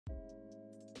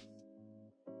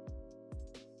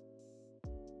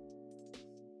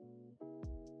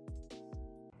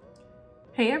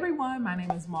Hey everyone, my name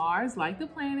is Mars, like the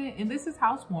planet, and this is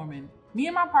Housewarmin. Me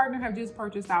and my partner have just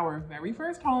purchased our very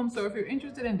first home, so if you're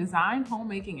interested in design,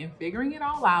 homemaking, and figuring it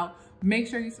all out, make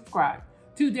sure you subscribe.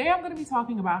 Today I'm going to be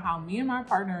talking about how me and my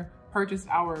partner purchased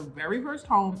our very first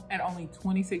home at only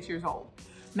 26 years old.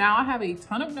 Now I have a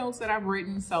ton of notes that I've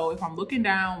written, so if I'm looking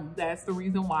down, that's the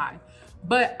reason why.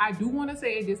 But I do want to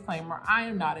say a disclaimer. I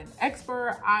am not an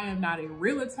expert. I am not a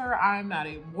realtor. I am not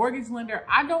a mortgage lender.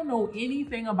 I don't know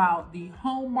anything about the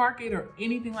home market or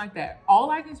anything like that. All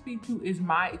I can speak to is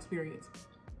my experience.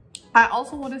 I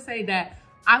also want to say that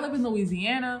I live in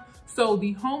Louisiana, so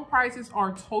the home prices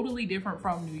are totally different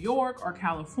from New York or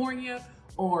California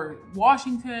or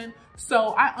Washington.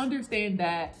 So I understand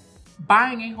that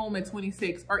buying a home at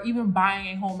 26 or even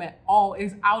buying a home at all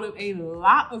is out of a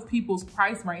lot of people's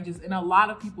price ranges and a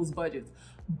lot of people's budgets.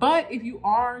 But if you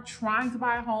are trying to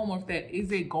buy a home, or if that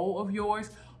is a goal of yours,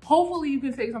 hopefully you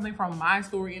can take something from my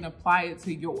story and apply it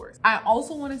to yours. I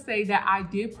also want to say that I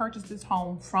did purchase this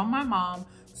home from my mom,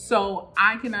 so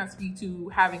I cannot speak to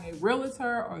having a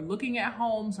realtor or looking at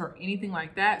homes or anything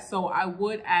like that. So I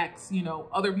would ask,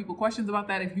 other people questions about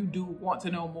that if you do want to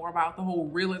know more about the whole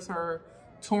realtor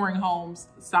touring homes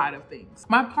side of things.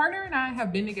 My partner and I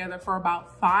have been together for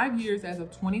about 5 years as of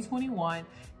 2021.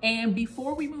 And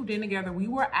before we moved in together, we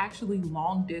were actually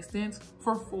long distance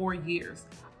for 4 years.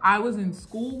 I was in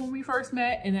school when we first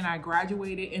met, and then I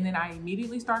graduated, and then I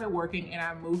immediately started working and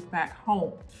I moved back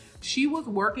home. She was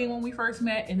working when we first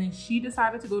met, and then she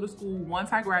decided to go to school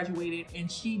once I graduated,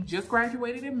 and she just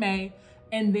graduated in May.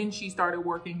 And then she started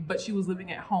working, but she was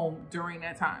living at home during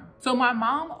that time. So my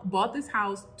mom bought this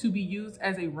house to be used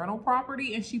as a rental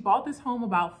property, and she bought this home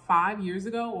about 5 years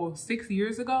ago or 6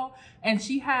 years ago. And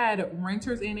she had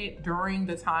renters in it during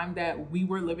the time that we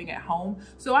were living at home.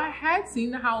 So I had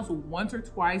seen the house once or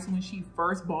twice when she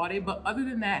first bought it, but other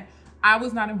than that, I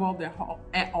was not involved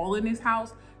at all in this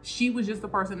house. She was just the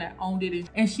person that owned it,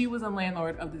 and she was a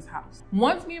landlord of this house.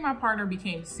 Once me and my partner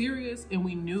became serious and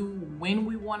we knew when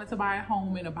we wanted to buy a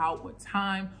home and about what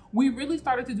time, we really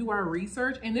started to do our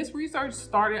research. And this research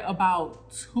started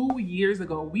about 2 years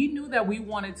ago. We knew that we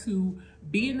wanted to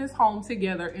be in this home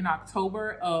together in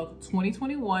October of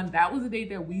 2021. That was the date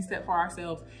that we set for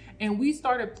ourselves. And we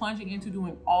started plunging into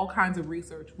doing all kinds of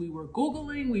research. We were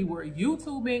Googling, we were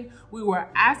YouTubing, we were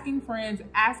asking friends,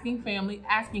 asking family,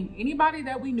 asking anybody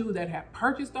that we knew that had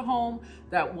purchased a home,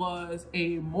 that was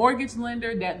a mortgage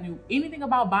lender, that knew anything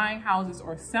about buying houses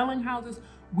or selling houses.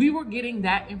 We were getting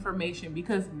that information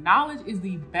because knowledge is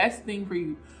the best thing for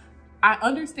you. I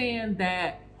understand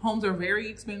that homes are very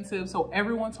expensive, so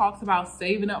everyone talks about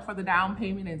saving up for the down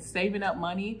payment and saving up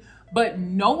money. But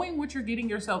knowing what you're getting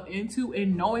yourself into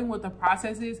and knowing what the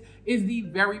process is the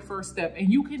very first step. And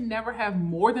you can never have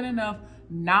more than enough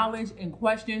knowledge and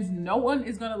questions. No one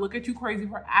is going to look at you crazy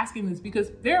for asking this,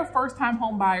 because there are first-time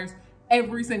home buyers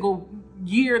every single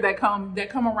year that come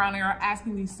around and are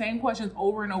asking these same questions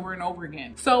over and over and over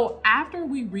again. So after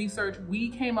we researched, we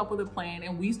came up with a plan,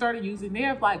 and we started using, they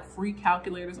have like free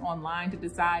calculators online to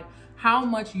decide how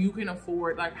much you can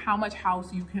afford, like how much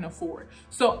house you can afford.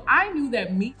 So I knew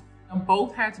that me and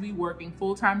both had to be working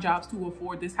full-time jobs to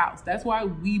afford this house. That's why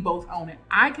we both own it.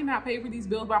 I cannot pay for these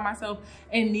bills by myself,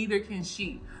 and neither can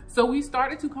she. So we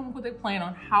started to come up with a plan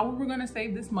on how we were going to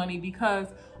save this money, because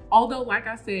although, like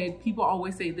I said, people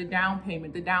always say the down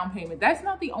payment, that's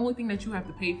not the only thing that you have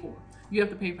to pay for. You have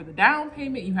to pay for the down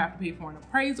payment, you have to pay for an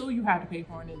appraisal, you have to pay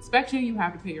for an inspection, you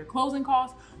have to pay your closing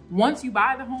costs. Once you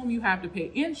buy the home, you have to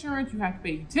pay insurance, you have to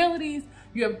pay utilities,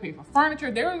 you have to pay for furniture.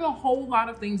 There is a whole lot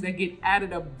of things that get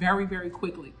added up very, very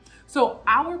quickly. So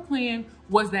our plan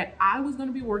was that I was going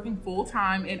to be working full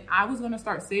time, and I was going to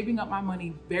start saving up my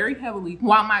money very heavily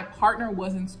while my partner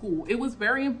was in school. It was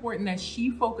very important that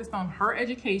she focused on her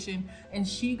education and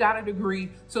she got a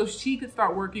degree so she could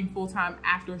start working full time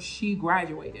after she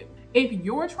graduated. If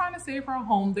you're trying to save for a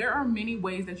home, there are many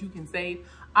ways that you can save.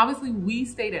 Obviously, we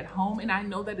stayed at home, and I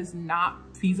know that is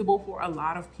not feasible for a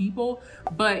lot of people,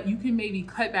 but you can maybe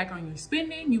cut back on your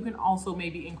spending. You can also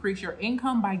maybe increase your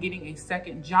income by getting a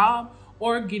second job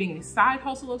or getting a side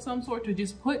hustle of some sort to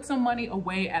just put some money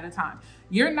away at a time.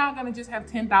 You're not gonna just have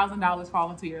 $10,000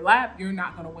 fall into your lap. You're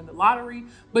not gonna win the lottery,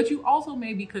 but you also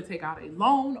maybe could take out a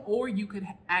loan, or you could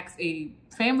ask a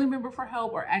family member for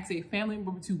help, or ask a family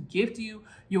member to gift you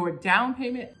your down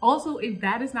payment. Also, if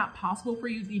that is not possible for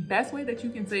you, the best way that you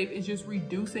can save is just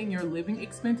reducing your living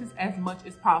expenses as much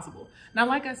as possible. Now,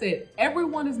 like I said,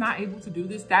 everyone is not able to do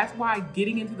this. That's why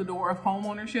getting into the door of home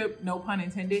ownership, no pun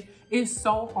intended, is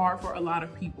so hard for a lot lot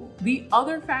of people. The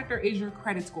other factor is your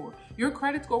credit score. Your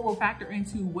credit score will factor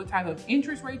into what type of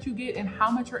interest rate you get and how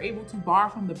much you're able to borrow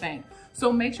from the bank.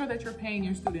 So make sure that you're paying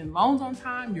your student loans on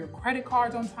time, your credit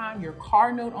cards on time, your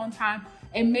car note on time,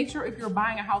 and make sure if you're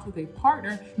buying a house with a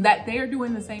partner that they are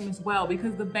doing the same as well,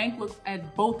 because the bank looks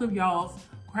at both of y'all's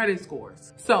credit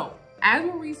scores. So as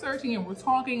we're researching and we're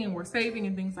talking and we're saving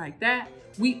and things like that,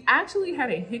 we actually had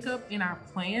a hiccup in our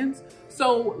plans.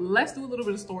 So let's do a little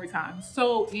bit of story time.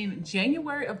 So in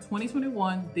January of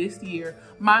 2021, this year,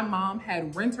 my mom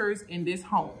had renters in this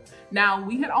home. Now,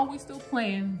 we had always still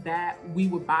planned that we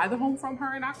would buy the home from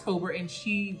her in October and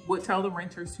she would tell the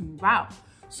renters to move out.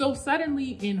 So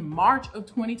suddenly in March of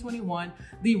 2021,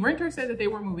 the renters said that they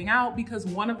were moving out because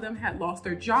one of them had lost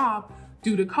their job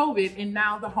due to COVID and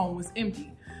now the home was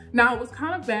empty. Now, it was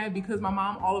kind of bad because my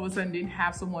mom all of a sudden didn't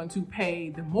have someone to pay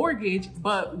the mortgage,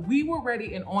 but we were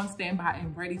ready and on standby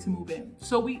and ready to move in.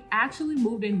 So we actually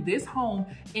moved in this home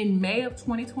in May of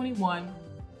 2021,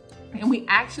 and we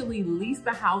actually leased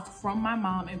the house from my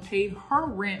mom and paid her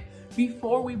rent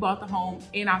before we bought the home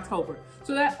in October.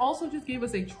 So that also just gave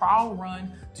us a trial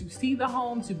run to see the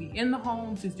home, to be in the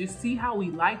home, to just see how we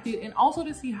liked it, and also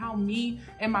to see how me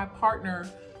and my partner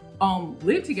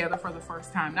live together for the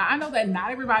first time. Now, I know that not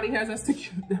everybody has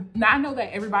I know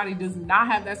that everybody does not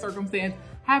have that circumstance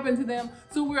happen to them.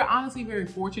 So we're honestly very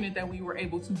fortunate that we were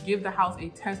able to give the house a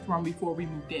test run before we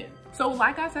moved in. So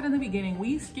like I said in the beginning,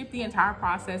 we skipped the entire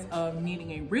process of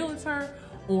needing a realtor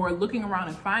or looking around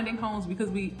and finding homes because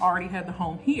we already had the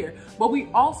home here. But we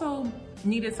also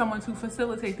needed someone to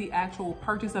facilitate the actual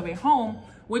purchase of a home,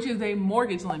 which is a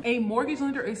mortgage lender. A mortgage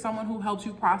lender is someone who helps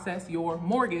you process your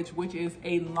mortgage, which is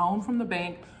a loan from the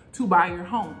bank to buy your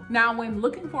home. Now, when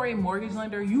looking for a mortgage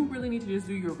lender, you really need to just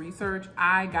do your research.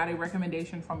 I got a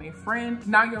recommendation from a friend.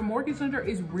 Now, your mortgage lender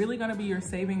is really gonna be your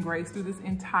saving grace through this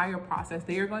entire process.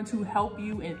 They are going to help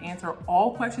you and answer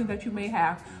all questions that you may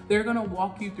have. They're gonna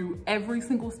walk you through every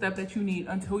single step that you need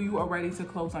until you are ready to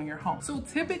close on your home. So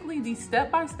typically the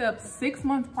step-by-step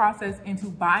 6-month process into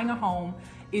buying a home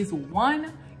is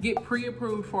 1, get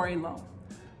pre-approved for a loan.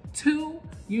 2,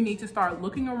 you need to start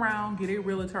looking around, get a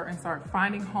realtor, and start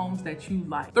finding homes that you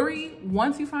like. 3,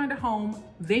 once you find a home,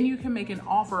 then you can make an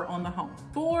offer on the home.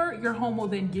 4, your home will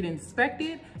then get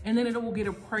inspected and then it will get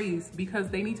appraised because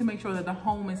they need to make sure that the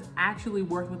home is actually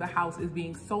worth what the house is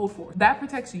being sold for. That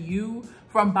protects you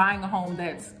from buying a home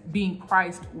that's being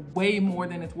priced way more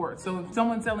than it's worth. So if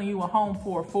someone's selling you a home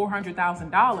for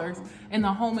 $400,000 and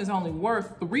the home is only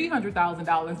worth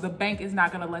 $300,000, the bank is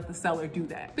not gonna let the seller do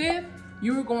that. 5th,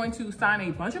 you're going to sign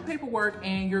a bunch of paperwork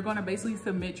and you're gonna basically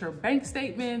submit your bank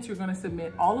statements. You're gonna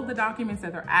submit all of the documents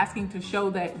that they're asking to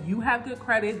show that you have good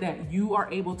credit, that you are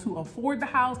able to afford the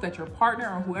house, that your partner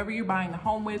or whoever you're buying the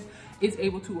home with is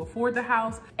able to afford the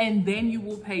house. And then you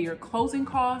will pay your closing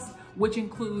costs, which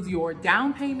includes your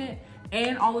down payment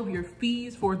and all of your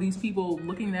fees for these people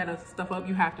looking that stuff up.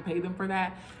 You have to pay them for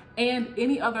that. And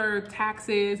any other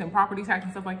taxes and property tax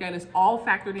and stuff like that is all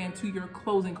factored into your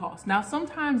closing costs. Now,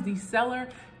 sometimes the seller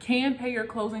can pay your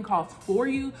closing costs for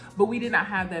you, but we did not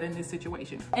have that in this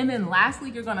situation. And then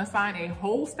lastly, you're gonna sign a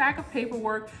whole stack of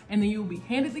paperwork and then you'll be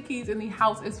handed the keys and the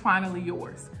house is finally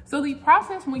yours. So the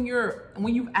process when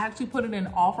you've actually put in an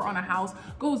offer on a house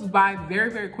goes by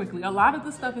very, very quickly. A lot of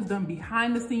the stuff is done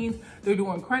behind the scenes. They're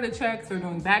doing credit checks, they're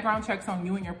doing background checks on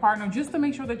you and your partner just to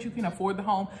make sure that you can afford the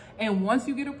home. And once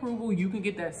you get approval, you can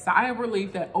get that sigh of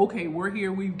relief that, okay, we're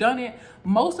here, we've done it.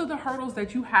 Most of the hurdles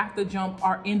that you have to jump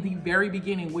are in the very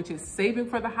beginning, which is saving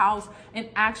for the house and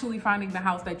actually finding the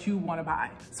house that you want to buy.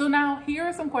 So now here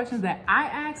are some questions that I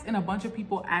asked and a bunch of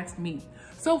people asked me.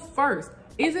 So first,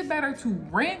 is it better to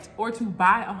rent or to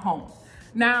buy a home?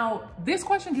 Now, this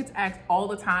question gets asked all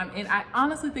the time, and I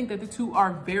honestly think that the two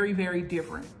are very, very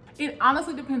different. It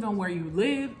honestly depends on where you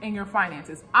live and your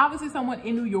finances. Obviously, someone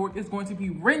in New York is going to be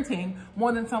renting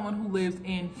more than someone who lives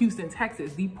in Houston,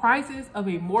 Texas. The prices of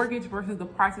a mortgage versus the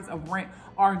prices of rent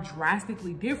are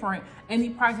drastically different, and the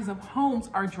prices of homes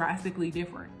are drastically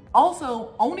different.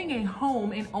 Also, owning a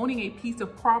home and owning a piece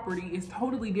of property is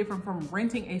totally different from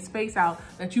renting a space out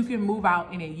that you can move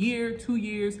out in a year, 2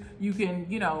 years. You can,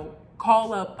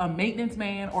 call up a maintenance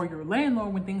man or your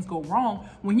landlord when things go wrong.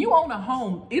 When you own a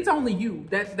home, it's only you.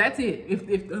 That's it.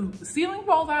 If the ceiling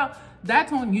falls out,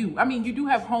 that's on you. I mean, you do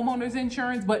have homeowners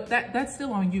insurance, but that's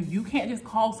still on you. You can't just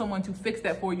call someone to fix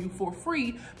that for you for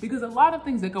free, because a lot of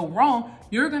things that go wrong,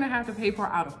 you're gonna have to pay for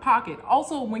out of pocket.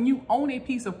 Also, when you own a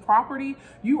piece of property,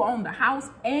 you own the house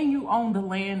and you own the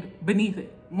land beneath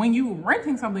it. When you're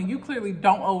renting something, you clearly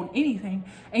don't own anything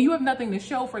and you have nothing to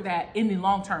show for that in the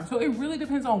long term. So it really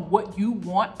depends on what you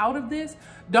want out of this.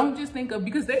 Don't just think of,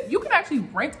 because you can actually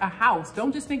rent a house.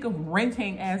 Don't just think of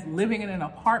renting as living in an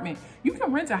apartment. You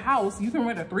can rent a house, you can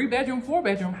rent a 3-bedroom,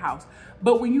 4-bedroom house.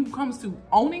 But when it comes to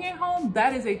owning a home,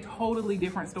 that is a totally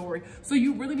different story. So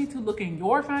you really need to look in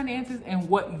your finances and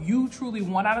what you truly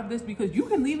want out of this, because you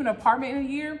can leave an apartment in a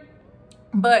year,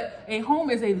 but a home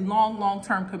is a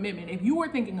long-term commitment. If you are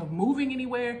thinking of moving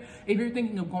anywhere, if you're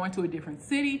thinking of going to a different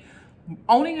city,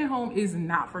 owning a home is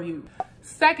not for you.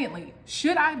 Secondly,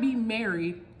 should I be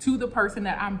married to the person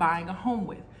that I'm buying a home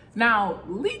with? Now,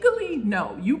 legally,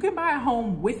 no. You can buy a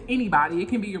home with anybody. It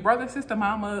can be your brother, sister,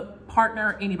 mama,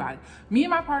 partner, anybody. Me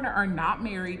and my partner are not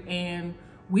married, and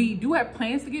we do have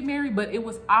plans to get married, but it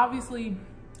was honestly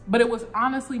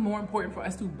more important for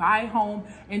us to buy a home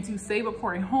and to save up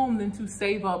for a home than to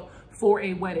save up for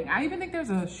a wedding. I even think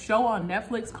there's a show on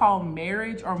Netflix called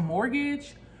Marriage or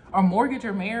Mortgage, or Mortgage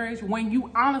or Marriage, when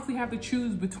you honestly have to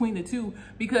choose between the two,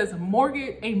 because a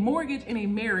mortgage and a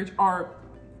marriage are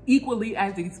equally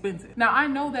as expensive. Now, I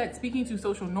know that speaking to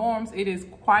social norms, it is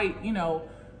quite,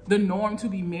 the norm to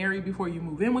be married before you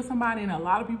move in with somebody. And a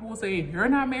lot of people will say, if you're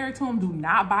not married to them, do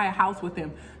not buy a house with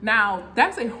them. Now,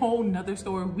 that's a whole nother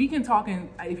story. We can talk, and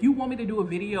if you want me to do a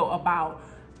video about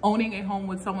owning a home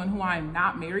with someone who I'm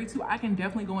not married to, I can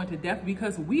definitely go into depth,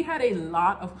 because we had a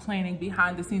lot of planning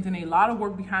behind the scenes and a lot of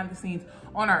work behind the scenes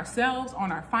on ourselves,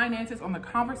 on our finances, on the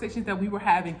conversations that we were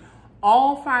having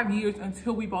all 5 years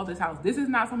until we bought this house. This is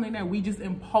not something that we just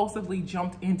impulsively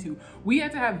jumped into. We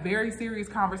had to have very serious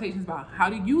conversations about, how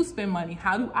do you spend money?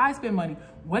 How do I spend money?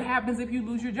 What happens if you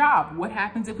lose your job? What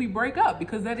happens if we break up?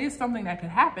 Because that is something that could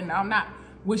happen. Now, I'm not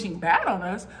wishing bad on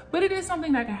us, but it is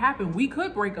something that could happen. We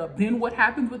could break up. Then what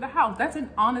happens with the house? That's an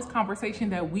honest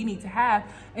conversation that we need to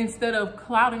have, instead of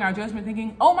clouding our judgment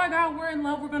thinking, oh my God, we're in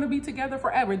love, we're gonna be together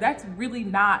forever. That's really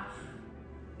not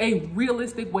a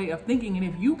realistic way of thinking. And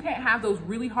if you can't have those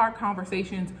really hard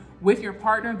conversations with your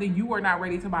partner, then you are not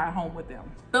ready to buy a home with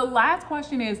them. The last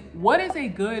question is, what is a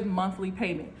good monthly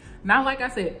payment? Now, like I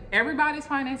said, everybody's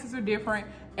finances are different.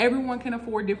 Everyone can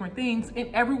afford different things,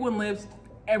 and everyone lives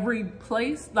every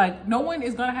place. Like, no one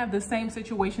is gonna have the same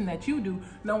situation that you do.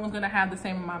 No one's gonna have the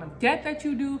same amount of debt that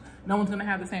you do. No one's gonna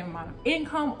have the same amount of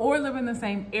income or live in the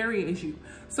same area as you.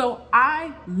 So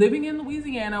living in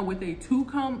Louisiana with a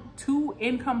two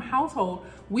income household,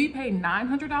 we pay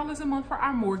 $900 a month for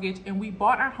our mortgage, and we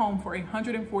bought our home for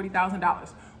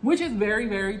 $140,000, which is very,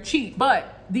 very cheap.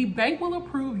 But the bank will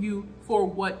approve you for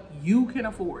what you can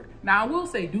afford. Now, I will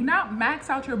say, do not max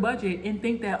out your budget and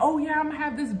think that, oh yeah, I'm gonna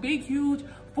have this big, huge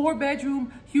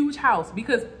 4-bedroom, huge house,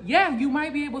 because yeah, you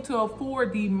might be able to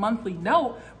afford the monthly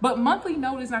note, but monthly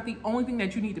note is not the only thing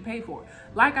that you need to pay for.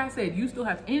 Like I said, you still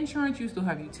have insurance, you still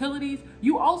have utilities.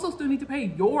 You also still need to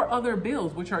pay your other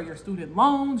bills, which are your student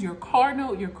loans, your car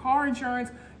note, your car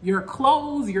insurance, your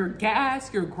clothes, your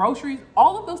gas, your groceries.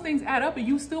 All of those things add up, and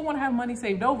you still want to have money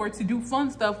saved over to do fun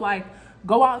stuff like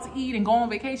go out to eat and go on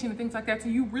vacation and things like that. So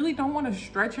you really don't want to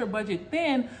stretch your budget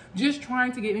thin just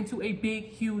trying to get into a big,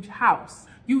 huge house.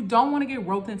 You don't want to get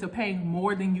roped into paying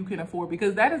more than you can afford,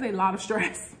 because that is a lot of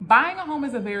stress. Buying a home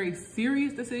is a very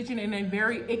serious decision and a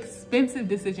very expensive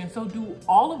decision. So do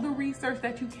all of the research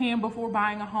that you can before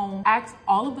buying a home. Ask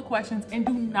all of the questions, and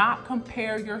do not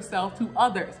compare yourself to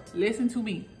others. Listen to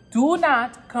me. Do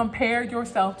not compare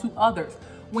yourself to others.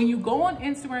 When you go on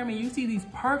Instagram and you see these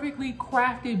perfectly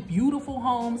crafted, beautiful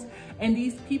homes, and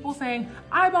these people saying,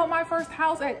 I bought my first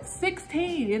house at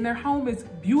 16 and their home is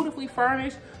beautifully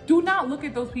furnished, do not look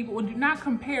at those people and do not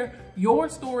compare your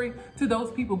story to those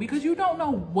people, because you don't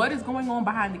know what is going on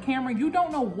behind the camera. You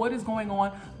don't know what is going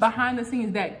on behind the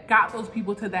scenes that got those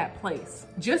people to that place.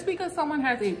 Just because someone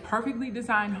has a perfectly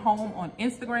designed home on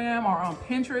Instagram or on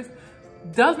Pinterest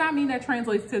does not mean that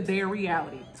translates to their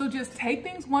reality. So just take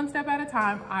things one step at a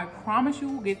time. I promise you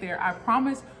will get there. I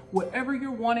promise whatever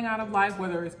you're wanting out of life,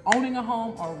 whether it's owning a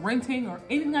home or renting or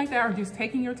anything like that, or just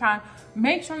taking your time,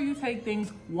 make sure you take things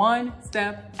one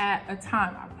step at a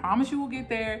time. I promise you will get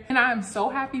there. And I am so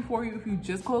happy for you if you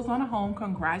just closed on a home.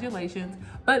 Congratulations.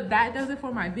 But that does it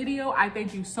for my video. I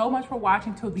thank you so much for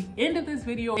watching till the end of this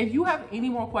video. If you have any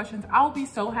more questions, I'll be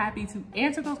so happy to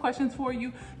answer those questions for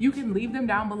you. You can leave them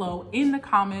down below in the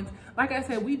comments. Like I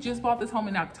said, we just bought this home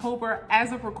in October.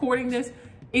 As of recording this,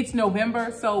 It's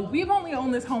November, so we've only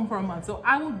owned this home for a month, so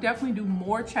I will definitely do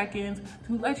more check-ins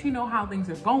to let you know how things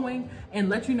are going and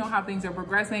let you know how things are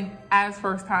progressing as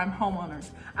first-time homeowners.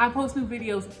 I post new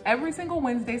videos every single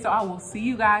Wednesday, so I will see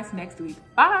you guys next week.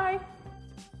 Bye!